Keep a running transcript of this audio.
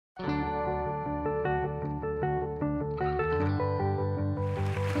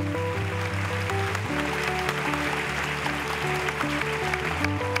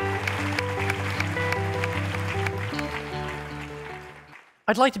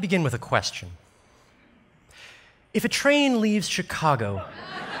I'd like to begin with a question. If a train leaves Chicago,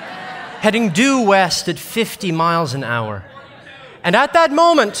 heading due west at 50 miles an hour, and at that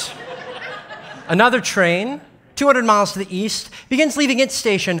moment, another train, 200 miles to the east, begins leaving its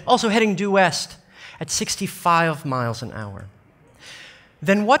station, also heading due west, at 65 miles an hour,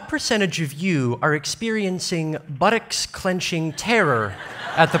 then what percentage of you are experiencing buttocks-clenching terror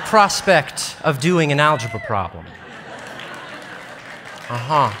at the prospect of doing an algebra problem?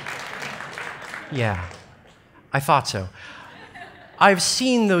 Yeah, I thought so. I've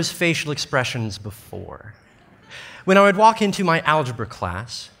seen those facial expressions before. When I would walk into my algebra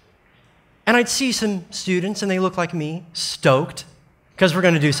class, and I'd see some students, and they look like me, stoked, because we're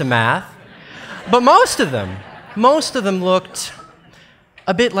going to do some math. But most of them looked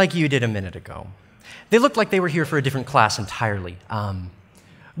a bit like you did a minute ago. They looked like they were here for a different class entirely.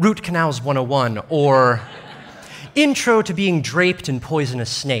 Root Canals 101, or Intro to Being Draped in Poisonous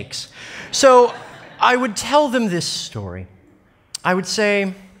Snakes. So I would tell them this story. I would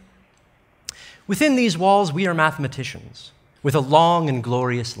say, within these walls, we are mathematicians, with a long and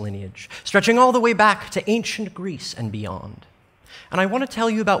glorious lineage, stretching all the way back to ancient Greece and beyond. And I want to tell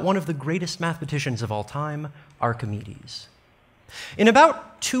you about one of the greatest mathematicians of all time, Archimedes. In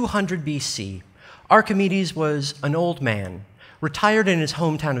about 200 BC, Archimedes was an old man, retired in his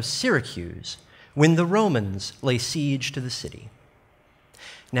hometown of Syracuse, when the Romans lay siege to the city.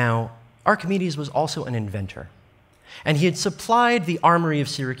 Now, Archimedes was also an inventor, and he had supplied the armory of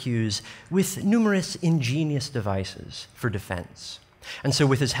Syracuse with numerous ingenious devices for defense. And so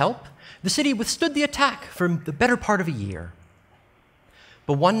with his help, the city withstood the attack for the better part of a year.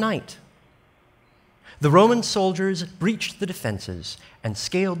 But one night, the Roman soldiers breached the defenses and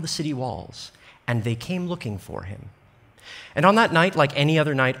scaled the city walls, and they came looking for him. And on that night, like any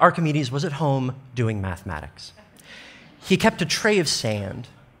other night, Archimedes was at home doing mathematics. He kept a tray of sand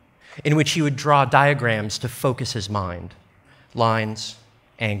in which he would draw diagrams to focus his mind. Lines,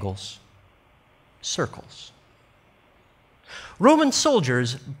 angles, circles. Roman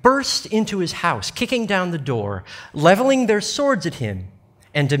soldiers burst into his house, kicking down the door, leveling their swords at him,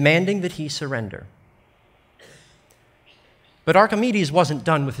 and demanding that he surrender. But Archimedes wasn't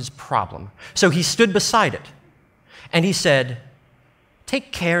done with his problem, so he stood beside it, and he said,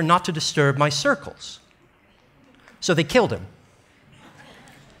 "Take care not to disturb my circles." So they killed him.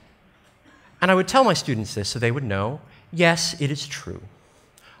 And I would tell my students this so they would know, yes, it is true.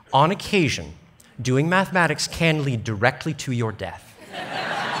 On occasion, doing mathematics can lead directly to your death.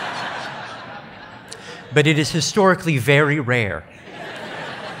 But it is historically very rare.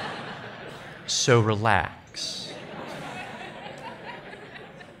 So relax.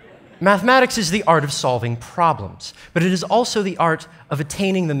 Mathematics is the art of solving problems, but it is also the art of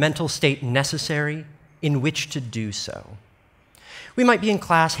attaining the mental state necessary in which to do so. We might be in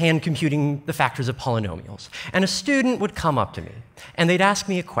class hand computing the factors of polynomials, and a student would come up to me, and they'd ask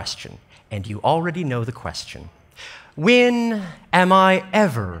me a question, and you already know the question. When am I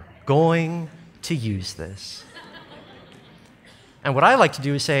ever going to use this? And what I like to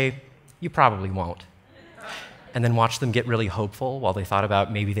do is say, you probably won't. And then watch them get really hopeful while they thought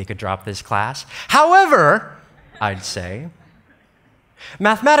about maybe they could drop this class. However, I'd say,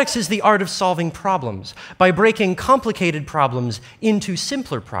 mathematics is the art of solving problems by breaking complicated problems into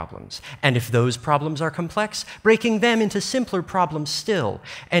simpler problems. And if those problems are complex, breaking them into simpler problems still.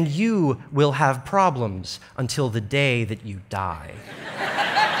 And you will have problems until the day that you die.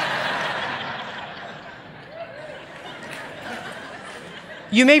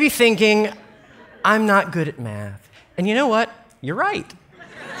 You may be thinking, I'm not good at math. And you know what? You're right.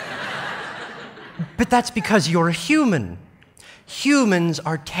 But that's because you're a human. Humans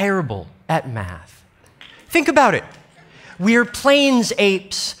are terrible at math. Think about it. We're plains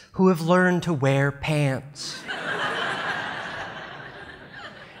apes who have learned to wear pants.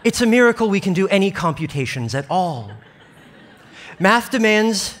 It's a miracle we can do any computations at all. Math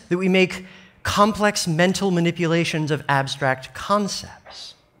demands that we make complex mental manipulations of abstract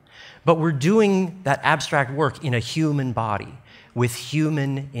concepts. But we're doing that abstract work in a human body with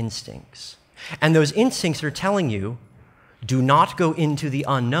human instincts. And those instincts are telling you, do not go into the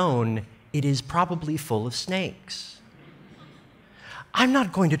unknown, it is probably full of snakes. I'm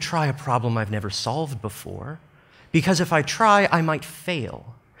not going to try a problem I've never solved before, because if I try, I might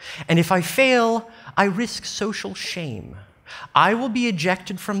fail. And if I fail, I risk social shame. I will be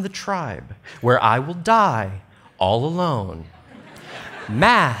ejected from the tribe, where I will die all alone.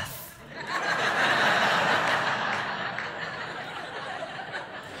 Math.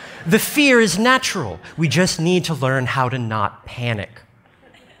 The fear is natural. We just need to learn how to not panic.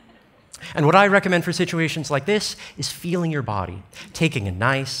 And what I recommend for situations like this is feeling your body, taking a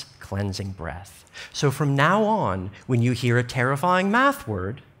nice, cleansing breath. So from now on, when you hear a terrifying math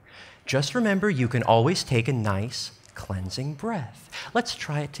word, just remember you can always take a nice, cleansing breath. Let's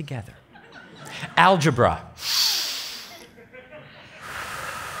try it together. Algebra.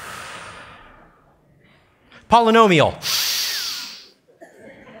 Polynomial.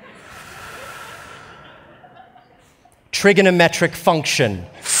 Trigonometric function.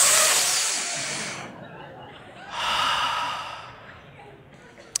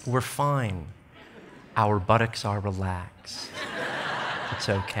 We're fine. Our buttocks are relaxed. It's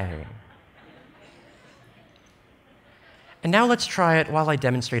okay. And now let's try it while I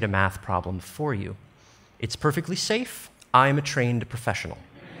demonstrate a math problem for you. It's perfectly safe. I'm a trained professional.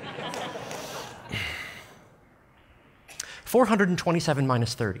 427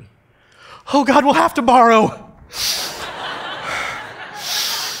 minus 30. Oh God, we'll have to borrow.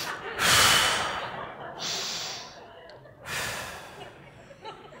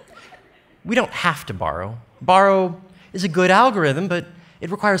 We don't have to borrow. Borrow is a good algorithm, but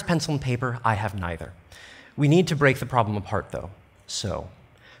it requires pencil and paper. I have neither. We need to break the problem apart, though. So,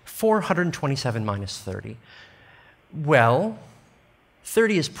 427 minus 30. Well,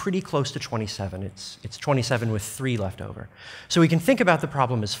 30 is pretty close to 27. It's 27 with 3 left over. So we can think about the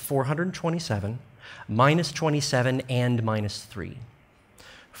problem as 427 minus 27 and minus 3.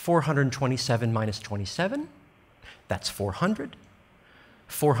 427 minus 27, that's 400.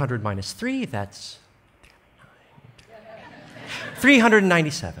 400 minus 3, that's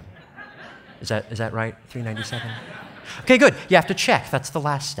 397. Is that right? 397? Okay, good. You have to check. That's the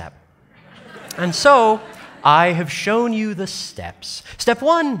last step. And so, I have shown you the steps. Step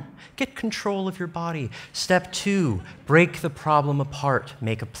 1, get control of your body. Step 2, break the problem apart,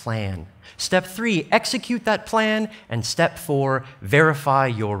 make a plan. Step 3, execute that plan. And step 4, verify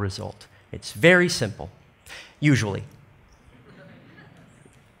your result. It's very simple, usually.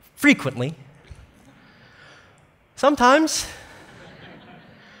 Frequently. Sometimes.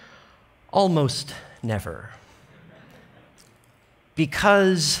 Almost never.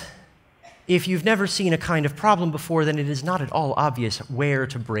 Because if you've never seen a kind of problem before, then it is not at all obvious where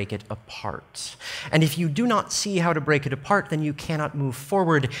to break it apart. And if you do not see how to break it apart, then you cannot move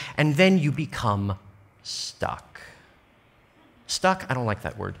forward, and then you become stuck. Stuck? I don't like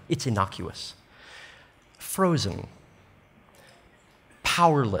that word. It's innocuous. Frozen.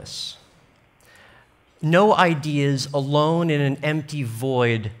 Powerless. No ideas, alone in an empty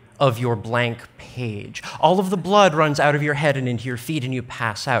void of your blank page. All of the blood runs out of your head and into your feet, and you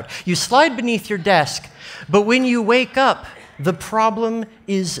pass out. You slide beneath your desk, but when you wake up, the problem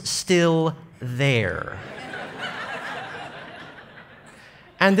is still there.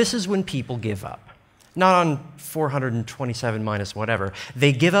 And this is when people give up. Not on 427 minus whatever.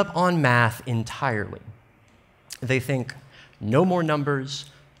 They give up on math entirely. They think, no more numbers,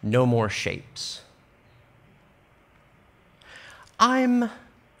 no more shapes. I'm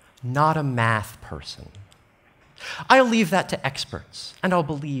not a math person. I'll leave that to experts, and I'll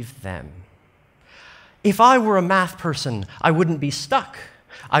believe them. If I were a math person, I wouldn't be stuck.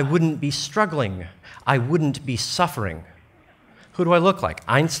 I wouldn't be struggling. I wouldn't be suffering. Who do I look like?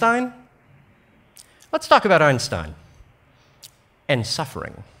 Einstein? Let's talk about Einstein and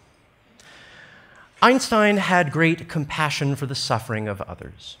suffering. Einstein had great compassion for the suffering of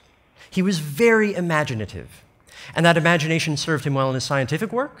others. He was very imaginative, and that imagination served him well in his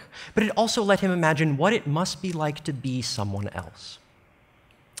scientific work, but it also let him imagine what it must be like to be someone else.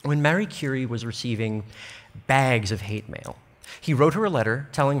 When Marie Curie was receiving bags of hate mail, he wrote her a letter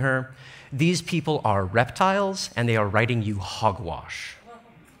telling her, "These people are reptiles, and they are writing you hogwash."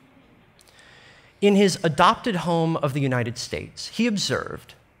 In his adopted home of the United States, he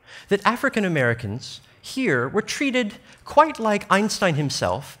observed that African Americans here were treated quite like Einstein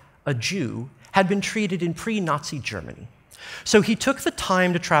himself, a Jew, had been treated in pre-Nazi Germany. So he took the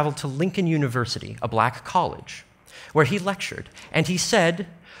time to travel to Lincoln University, a black college, where he lectured, and he said,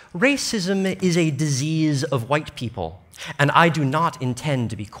 "Racism is a disease of white people, and I do not intend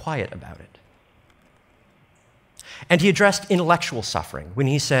to be quiet about it." And he addressed intellectual suffering when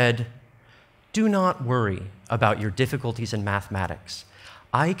he said, "Do not worry about your difficulties in mathematics.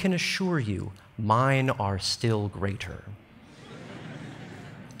 I can assure you, mine are still greater."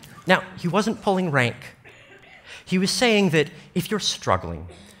 Now, he wasn't pulling rank. He was saying that if you're struggling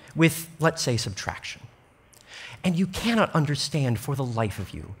with, let's say, subtraction, and you cannot understand for the life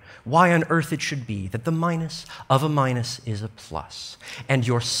of you why on earth it should be that the minus of a minus is a plus, and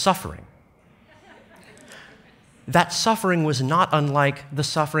you're suffering, that suffering was not unlike the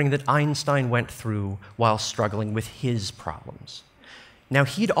suffering that Einstein went through while struggling with his problems. Now,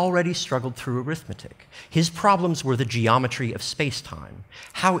 he'd already struggled through arithmetic. His problems were the geometry of space-time.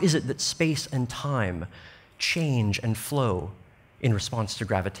 How is it that space and time change and flow in response to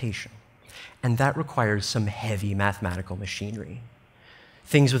gravitation? And that requires some heavy mathematical machinery.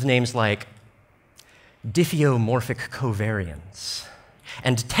 Things with names like diffeomorphic covariance,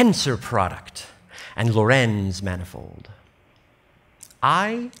 and tensor product, and Lorentz manifold.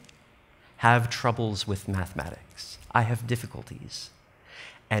 I have troubles with mathematics. I have difficulties.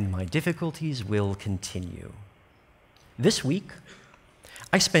 And my difficulties will continue. This week,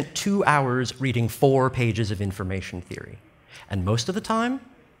 I spent 2 hours reading 4 pages of information theory. And most of the time,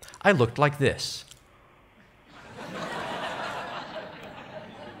 I looked like this.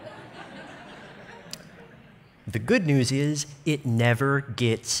 The good news is, it never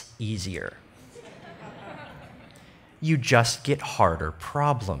gets easier. You just get harder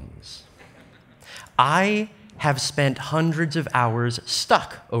problems. I have spent hundreds of hours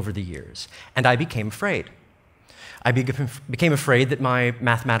stuck over the years, and I became afraid. I became afraid that my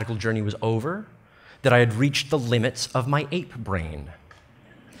mathematical journey was over, that I had reached the limits of my ape brain.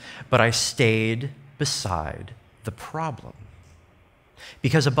 But I stayed beside the problem.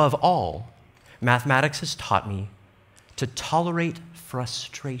 Because above all, mathematics has taught me to tolerate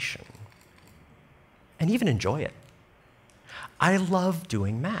frustration and even enjoy it. I love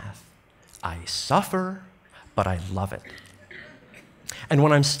doing math. I suffer, but I love it. And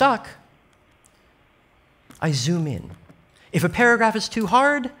when I'm stuck, I zoom in. If a paragraph is too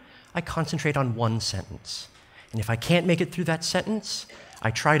hard, I concentrate on one sentence. And if I can't make it through that sentence,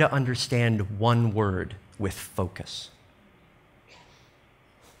 I try to understand one word with focus.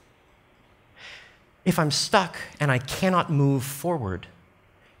 If I'm stuck and I cannot move forward,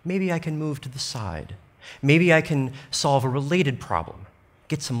 maybe I can move to the side. Maybe I can solve a related problem,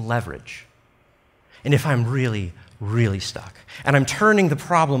 get some leverage. And if I'm really, really stuck, and I'm turning the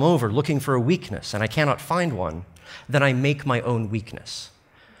problem over looking for a weakness and I cannot find one, then I make my own weakness.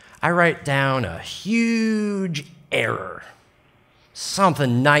 I write down a huge error,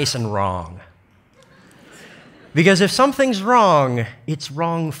 something nice and wrong. Because if something's wrong, it's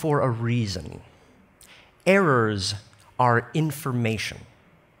wrong for a reason. Errors are information.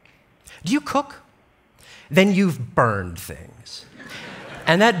 Do you cook? Then you've burned things.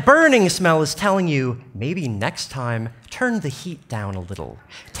 And that burning smell is telling you, maybe next time, turn the heat down a little.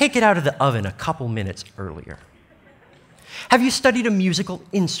 Take it out of the oven a couple minutes earlier. Have you studied a musical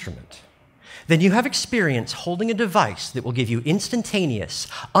instrument? Then you have experience holding a device that will give you instantaneous,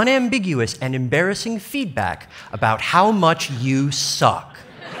 unambiguous, and embarrassing feedback about how much you suck.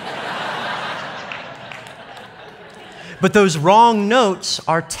 But those wrong notes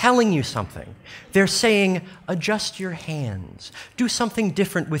are telling you something. They're saying, adjust your hands. Do something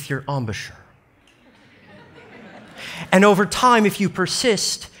different with your embouchure. And over time, if you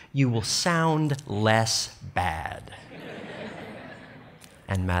persist, you will sound less bad.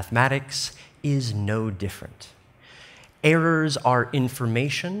 And mathematics is no different. Errors are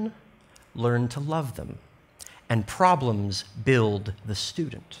information. Learn to love them. And problems build the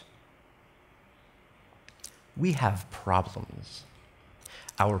student. We have problems.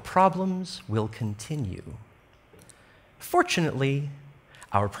 Our problems will continue. Fortunately,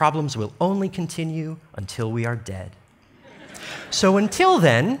 our problems will only continue until we are dead. So until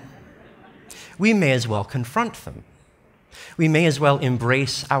then, we may as well confront them. We may as well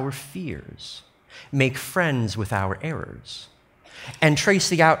embrace our fears, make friends with our errors, and trace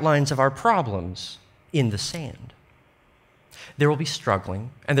the outlines of our problems in the sand. There will be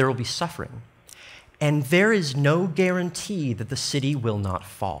struggling, and there will be suffering. And there is no guarantee that the city will not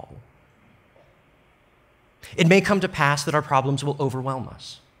fall. It may come to pass that our problems will overwhelm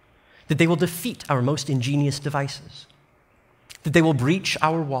us, that they will defeat our most ingenious devices, that they will breach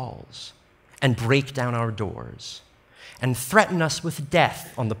our walls and break down our doors and threaten us with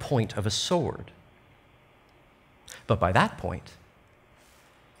death on the point of a sword. But by that point,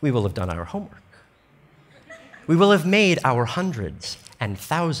 we will have done our homework. We will have made our hundreds and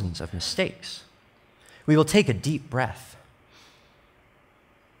thousands of mistakes. We will take a deep breath,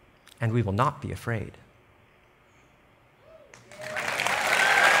 and we will not be afraid.